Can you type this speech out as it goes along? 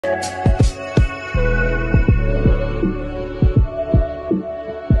Hello,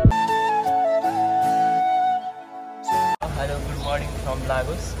 good morning from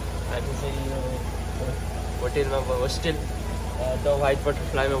Lagos. हामी चाहिँ यो होटेलमा होस्टेल द व्हाइट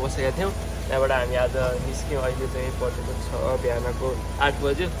बटरफ्लाईमा बसेका थियौँ। त्यहाँबाट हामी आज निस्क्यौँ। अहिले चाहिँ परेको छ बिहानको 8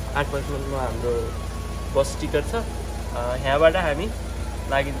 बज्यो। 8 बजीसम्ममा हाम्रो बस टिकट छ। यहाँबाट हामी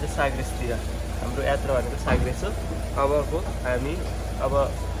लागिन्छ साग्रेसतिर। हाम्रो यात्रा भनेको साग्रेस हो। अबको हामी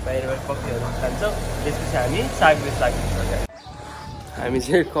बाहिर कफीहरू खान्छौँ। त्यसपछि हामी साग्रेस लाग्छ। हामी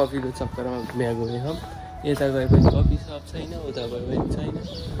चाहिँ कफीको चक्करमा घुम्यौँ। यता गए पनि कफी सप छैन, उता गए पनि छैन।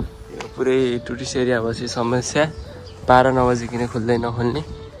 यो पुरै टुरिस्ट एरिया भएपछि समस्या 12-9 बजीकन खुल्दै नखुल्ने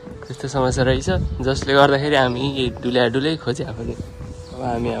त्यस्तो समस्या रहेछ, जसले गर्दाखेरि हामी डुलै खोजिआएको थियौँ। अब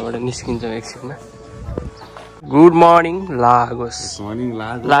हामी यहाँबाट निस्किन्छौँ एकछिनमा। Good morning Lagos.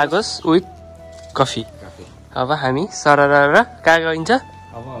 Lagos with coffee. अब हामी सरर कहाँ गइन्छ?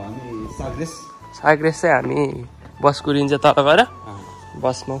 अब हामी साग्रेस चाहिँ हामी बस कुरिन्छ तल गएर।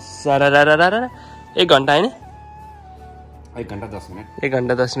 बसमा सरर 1 घन्टा होइन, 1 घन्टा 10 मिनट। 1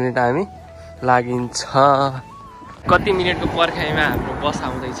 घन्टा 10 मिनट हामी लागिन्छ। कति मिनटको पर्खाइमा हाम्रो बस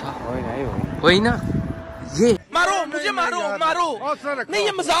आउँदैछ। होइन ये मारो मुझे मारो नहीं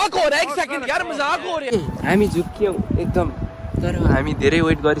ये मजाक हो रहा है। 1 सेकंड यार, मजाक हो रहा है। हामी झुक्क्यौँ एकदम, तर हामी धेरै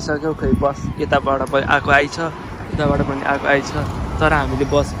वेट गरिसक्यौँ। खै बस यताबाट पनि आएको आइछ, यताबाट पनि आएको आइछ, तर हामीले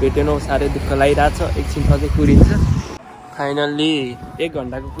बस भेटेनौँ। साह्रै दुःख लागिरहेछ। एकछिन अझै कुरिन्छ। फाइनल्ली 1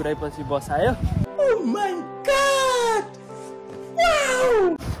 घन्टाको कुराइपछि बस आयो।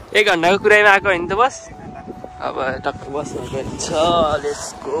 1 घन्टाको कुराइमा आएको होइन त बस। अब टक्क बसमा गइन्छ।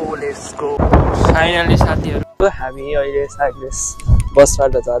 Let's go. फाइनल्ली साथीहरू हामी अहिले साग्रेस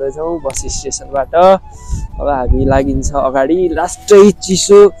बसबाट झरेछौँ, बस स्टेसनबाट। अब हामी लागिन्छ अगाडि। लास्टै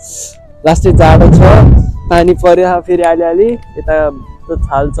चिसो, लास्टै जाडो छ। पानी पर्यो फेरि अलिअलि। यता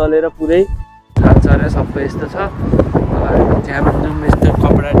छाल चलेर पुरै छाल चलेर सबै यस्तो छ। अब हामी झ्यामडुम यस्तो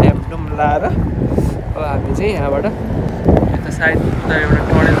कपडा ट्यामडुम लाएर अब हामी चाहिँ यहाँबाट यता साइड उता एउटा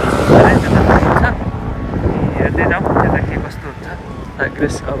टनेल त्यता पुगिन्छ। हेर्दै जाउँ त्यता के कस्तो हुन्छ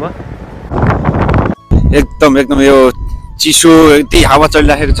साग्रेस। अब एकदम यो चिसो यति हावा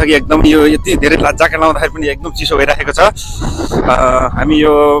चलिरहेको छ कि एकदम यो यति धेरै ज्याकेट लाउँदाखेरि पनि एकदम चिसो भइरहेको छ। हामी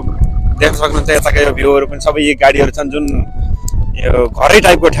यो देख्न सक्नुहुन्छ यताका यो भ्यूहरू पनि सबै यी गाडीहरू छन् जुन यो घरै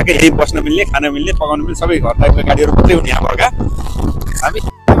टाइपको ठ्याक्कै यही बस्न मिल्ने, खान मिल्ने, पकाउन मिल्ने सबै घर टाइपको गाडीहरू मात्रै हुने यहाँ भएका। हामी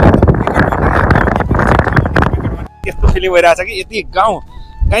यस्तो फिलिङ भइरहेछ कि यति गाउँ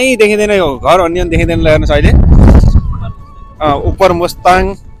कहीँ देखिँदैन, यो घर अन्य देखिँदैन। हेर्नुहोस् अहिले उपर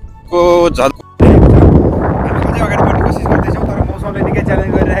मुस्ताङको झल्को हामी अझै अगाडि बढ्ने कोसिस गर्दैछौँ, तर मौसमले निकै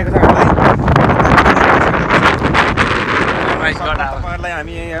च्यालेन्ज गरिरहेको छ हामीलाई। तपाईँहरूलाई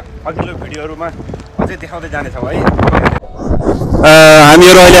हामी अघिल्लो भिडियोहरूमा अझै देखाउँदै जानेछौँ है।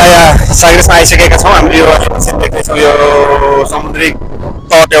 हामीहरू अहिले साग्रेसमा आइसकेका छौँ। हाम्रो यो देख्दैछौँ यो समुद्री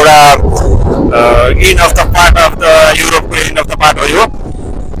तट एउटा and of the part of the युरोपको and of the part हो यो।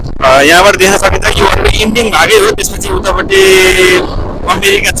 यहाँबाट देख्न सकिन्छ यो इन्डियन भागै हो। त्यसपछि उतापट्टि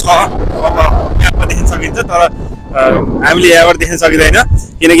अमेरिका छ, अब यहाँबाट देख्न सकिन्छ, तर हामीले यहाँबाट देख्न सकिँदैन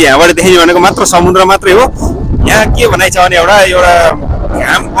किनकि यहाँबाट देखिने भनेको मात्र समुद्र मात्रै हो। यहाँ के भनाइ छ भने एउटा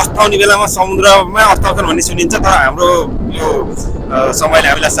घाम अस्ताउने बेलामा समुद्रमा अस्ताउँछन् भन्ने सुनिन्छ, तर हाम्रो यो समयले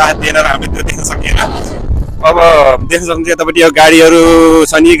हामीलाई साथ दिएन र हामीले त्यो देख्न सकिएन। अब देख्न सक्नुहुन्छ यतापट्टि यो गाडीहरू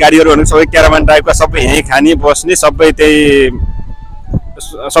छन्। यी गाडीहरू भनेको सबै क्याराभान टाइपका, सबै यहीँ खाने बस्ने सबै त्यही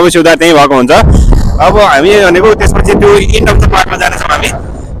सबै सुविधा त्यहीँ भएको हुन्छ। अब हामी भनेको त्यसपछि त्यो एन्ड अफ द पार्टमा जानेछौँ हामी।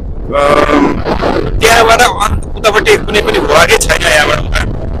 त्यहाँबाट उतापट्टि कुनै पनि भएकै छैन यहाँबाट उता।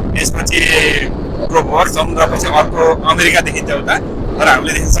 त्यसपछि भर समुद्रपछि अर्को अमेरिका देखिन्छ उता, तर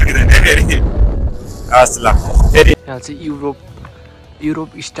हामीले देख्न सकिँदैन फेरि। हस् ल फेरि यहाँ चाहिँ युरोप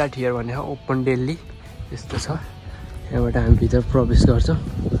स्टार्ट हियर भने ओपन डेली यस्तो छ। यहाँबाट हामी भित्र प्रवेश गर्छौँ।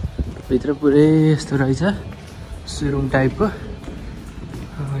 भित्र पुरै यस्तो रहेछ सुरुङ टाइपको।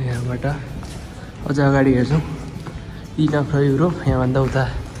 यहाँबाट अझ अगाडि हेर्छौँ इनफ र युरोप। यहाँभन्दा उता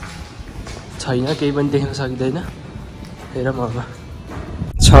छैन, केही पनि देख्न सकिँदैन। हेरौँ अब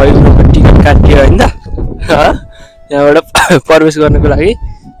 6 युरोको टिकट काटियो होइन त। यहाँबाट प्रवेश गर्नको लागि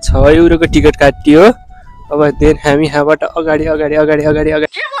 6 युरोको टिकट काटियो। अब देन हामी यहाँबाट अगाडि के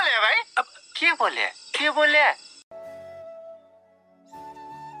बोले भाइ? अब के बोले?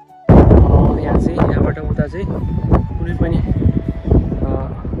 यहाँ चाहिँ यहाँबाट उता चाहिँ कुनै पनि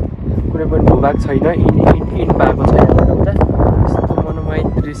भूभाग छैन, इन भएको छ। यहाँबाट उता यस्तो मनोमय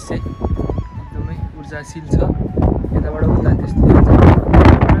दृश्य एकदमै ऊर्जाशील छ। यताबाट उता त्यस्तो देख्छ।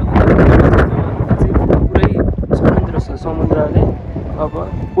 पुरै समुद्र छ। समुद्रले अब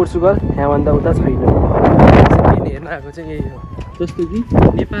पोर्चुगल यहाँभन्दा उता छैन। हेर्न आएको चाहिँ यही हो जस्तो कि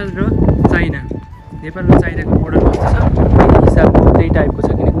नेपाल र चाइना चाइनाको बोर्डर कस्तो छ त्यही हिसाबको त्यही टाइपको छ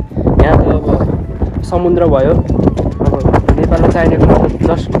किन यहाँ त अब समुद्र भयो अब नेपाल र चाइनाको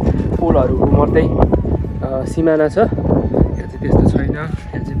जस्ट पुलहरू मात्रै सिमाना छ यहाँ चाहिँ त्यस्तो छैन यहाँ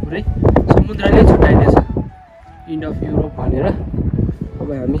चाहिँ पुरै समुद्रले छुट्याइदिएछ इन्ड अफ युरोप भनेर अब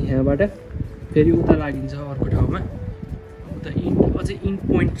हामी यहाँबाट फेरि उता लागिन्छ अर्को ठाउँमा उता अझै इन्ड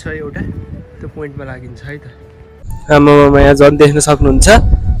पोइन्ट छ एउटा त्यो पोइन्टमा लागिन्छ है त आमामा यहाँ झन् देख्न सक्नुहुन्छ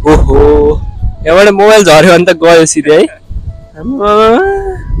ओहो यहाँबाट मोबाइल झऱ्यो भने त गयो सिधै है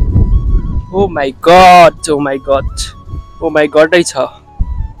ओ माई गडै छ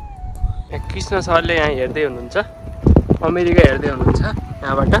कृष्ण सरले यहाँ हेर्दै हुनुहुन्छ अमेरिका हेर्दै हुनुहुन्छ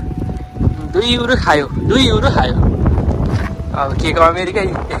यहाँबाट 2 युरो खायो अब के को अमेरिका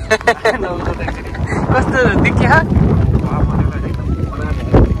कस्तो देखिया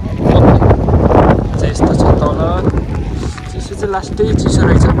यस्तो छ तल चिसो चाहिँ लास्टै चिसो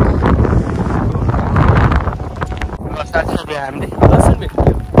रहेछ साथीहरू हामीले लसुन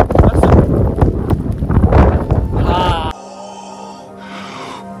भेट्यो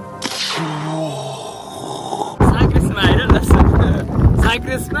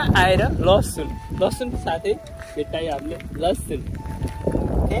साग्रेसमा आएर लसुन साथै भेट्टायो हामीले लसुन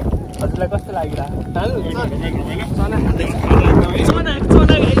हजुरलाई कस्तो लागिरहेको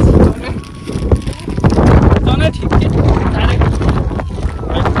ठिकै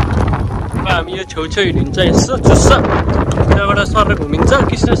हामी यो छेउछेउ हिँडिन्छ यसो चुस्छ त्यहाँबाट सर घुमिन्छ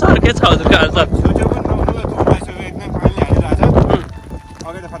कृष्ण सर के छ हजुरको हालचाल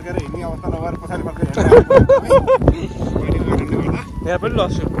यहाँ पनि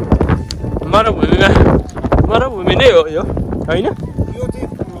लसुन मरुभूमि नै हो यो होइन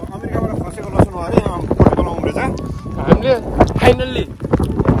हामीले फाइनल्ली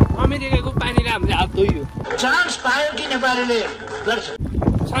अमेरिकाको पानीले हामीले हात धोयो चान्स पायो कि नेपालीले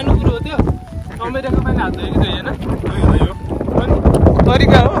सानो कुरो हो त्यो अमेरिकाको पानी हात धोयो कि धोएन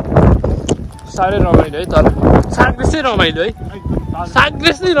तरिका हो साह्रै रमाइलो है तर साग्रेस चाहिँ रमाइलो है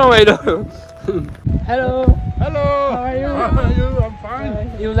साग्रेस नै रमाइलो hello how are you? I'm fine.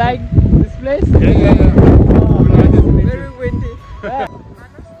 You like this place? Yeah. Very windy.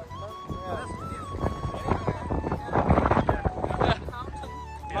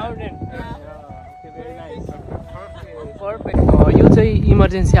 Mountain. Okay, very nice. Perfect. यो चाहिँ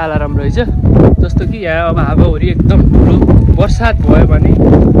इमर्जेन्सी अलार्म रहेछ जस्तो कि यहाँ अब हावाहुरी एकदम ठुलो बर्सात भयो भने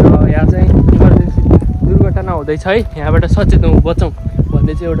यहाँ चाहिँ इमर्जेन्सी दुर्घटना हुँदैछ है यहाँबाट सचेत हौँ बचौँ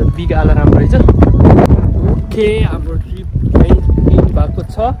भन्ने चाहिँ एउटा बिग अलार्म रहेछ ओके हाम्रो ट्रिप यहीँ भएको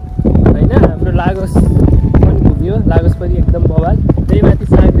छ होइन हाम्रो लागोस पनि घुम्यो लागोस पनि एकदम बवाल त्यही माथि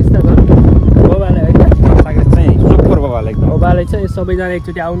साग्रेस त झन् बवालै होइन साग्रेस चाहिँ सुपर बवालै छ सबैजना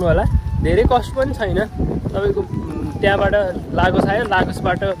एकचोटि आउनु होला धेरै कस्ट पनि छैन तपाईँको त्यहाँबाट लागोस आयो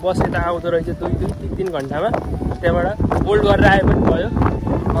लागोसबाट बस यता आउँदो रहेछ 2-3 घन्टामा त्यहाँबाट होल्ड गरेर आए पनि भयो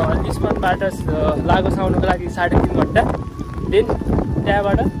लिस्बनबाट लागोस आउनुको लागि 3.5 घन्टा देन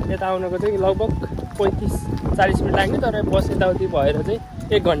त्यहाँबाट यता आउनुको चाहिँ लगभग 35-40 मिनट लाग्ने तर बस यताउति भएर चाहिँ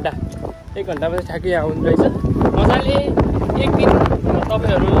 1 घन्टा चाहिँ ठ्याक्कै आउनु रहेछ मजाले एक दिन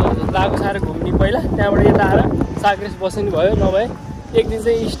तपाईँहरू लागोस आएर घुम्ने पहिला त्यहाँबाट यता आएर साग्रेस बस्नु भयो नभए एक दिन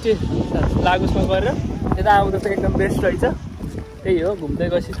चाहिँ स्टे लागोसमा गरेर यता आउँदा चाहिँ एकदम बेस्ट रहेछ त्यही हो घुम्दै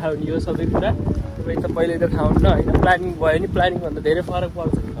गएपछि थाहा हुने हो सबै कुरा तपाईँ त पहिल्यै त थाहा हुन्न होइन प्लानिङ भयो नि प्लानिङभन्दा धेरै फरक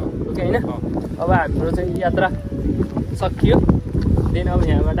पर्छ ओके होइन अब हाम्रो चाहिँ यात्रा सकियो देन अब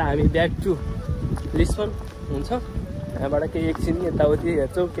यहाँबाट हामी ब्याक टु लिस्बन हुन्छ यहाँबाट केही एकछिन यताउति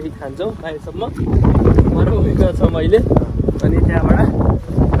हेर्छौँ केही खान्छौँ बाहिरसम्म मरुभूमिको छ मैले अनि त्यहाँबाट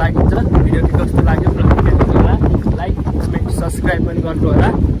लागिन्छ भिडियो के कस्तो लाग्यो हेर्नु होला लाइक कमेन्ट सब्सक्राइब पनि गर्नु होला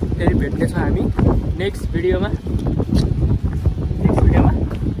फेरि भेट्नेछौँ हामी नेक्स्ट भिडियोमा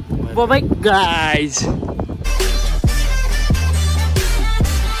बाइ गाइज